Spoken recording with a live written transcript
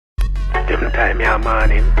Riddim time, yeah,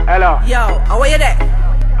 morning. Hello. Yo, how are you there?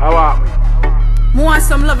 How are me? I want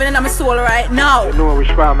some loving in my soul right now. You know which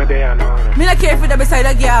part me there now. Me not care if you're beside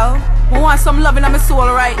a girl. I want some loving in my soul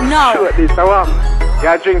right now. Sure this, how are me?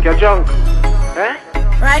 You drink, you drunk. Eh?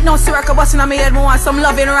 Right now, see a busting on my head. I want some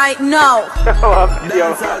loving right now.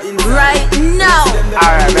 Right now.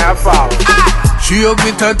 Alright, me a follow. She hug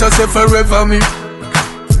me tight and say forever me.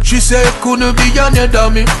 She say it couldn't be another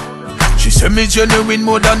me. She say me genuine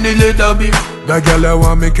more than the leather be. That girl I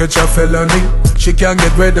want me catch a felony. She can't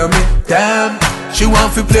get rid of me. Damn, she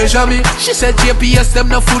want to pleasure me. She said JPS them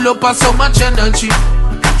not full up of so much energy.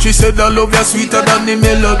 She said the love is sweeter than the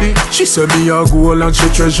melody. She said me a goal and she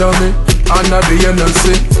treasure me. And at the end and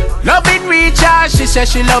say loving reach her. She said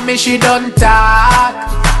she love me, she don't talk.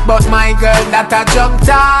 But my girl that a junk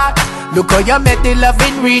talk. Look how you make the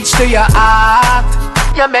loving reach to your heart.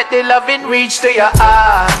 You make the loving reach to your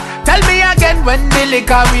heart. Tell me again when the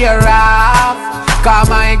liquor wear off. Cause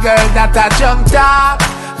my girl that a junk talk.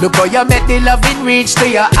 Look how you make the loving reach to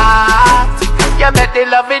your heart. You make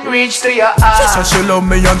the loving reach to your heart. She said she love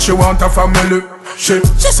me and she want a family. She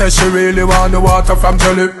said she really want the water from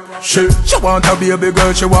jelly. She want a baby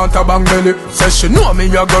girl, she want a bang belly. Says she know me,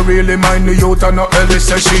 I go really mind the youth and not Ellie.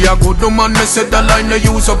 Says she a good woman, me said the line they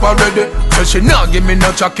use up already. Says she not give me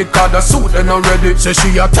no jacket, cause the suit they not ready. Says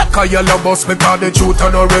she a take a yellow bus, me cause the truth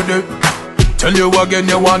are not ready. Tell you again,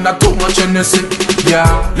 you want that too much innocent. Yeah,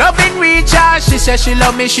 loving reach her, she says she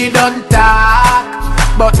love me, she don't talk.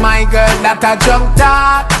 But my girl that a junk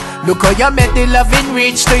talk. Look how you make the loving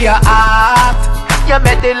reach to your heart. You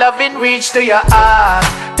make the loving reach to your heart.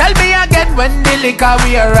 Tell me again when the liquor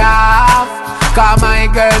wear off. Cause my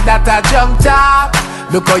girl that a junk talk.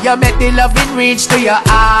 Look how you make the loving reach to your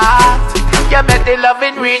heart. You make the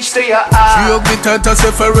loving reach to your heart. She hug me tight and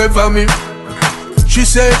say forever me. She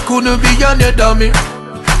say it couldn't be another me.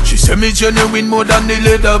 She say me genuine more than the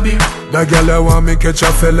leather be. That girl I want me catch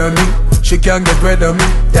a felony. She can't get rid of me.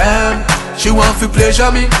 Damn, she want to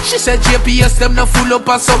pleasure me. She said JPS them not full up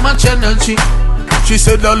of so much energy. She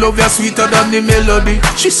said the love is sweeter than the melody.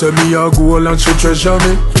 She said me a goal and she treasure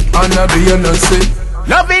me. And I be innocent.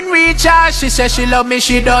 Loving reach her, she said she love me,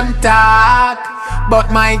 she don't talk.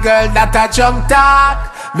 But my girl that a junk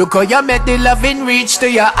talk. Look how you make the loving reach to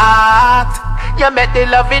your heart. You make the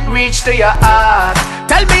loving reach to your heart.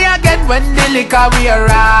 Tell me again when the liquor wear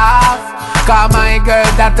off. Cause my girl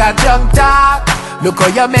that a junk talk. Look how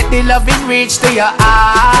you make the loving reach to your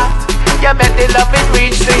heart. You make the loving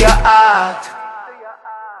reach to your heart.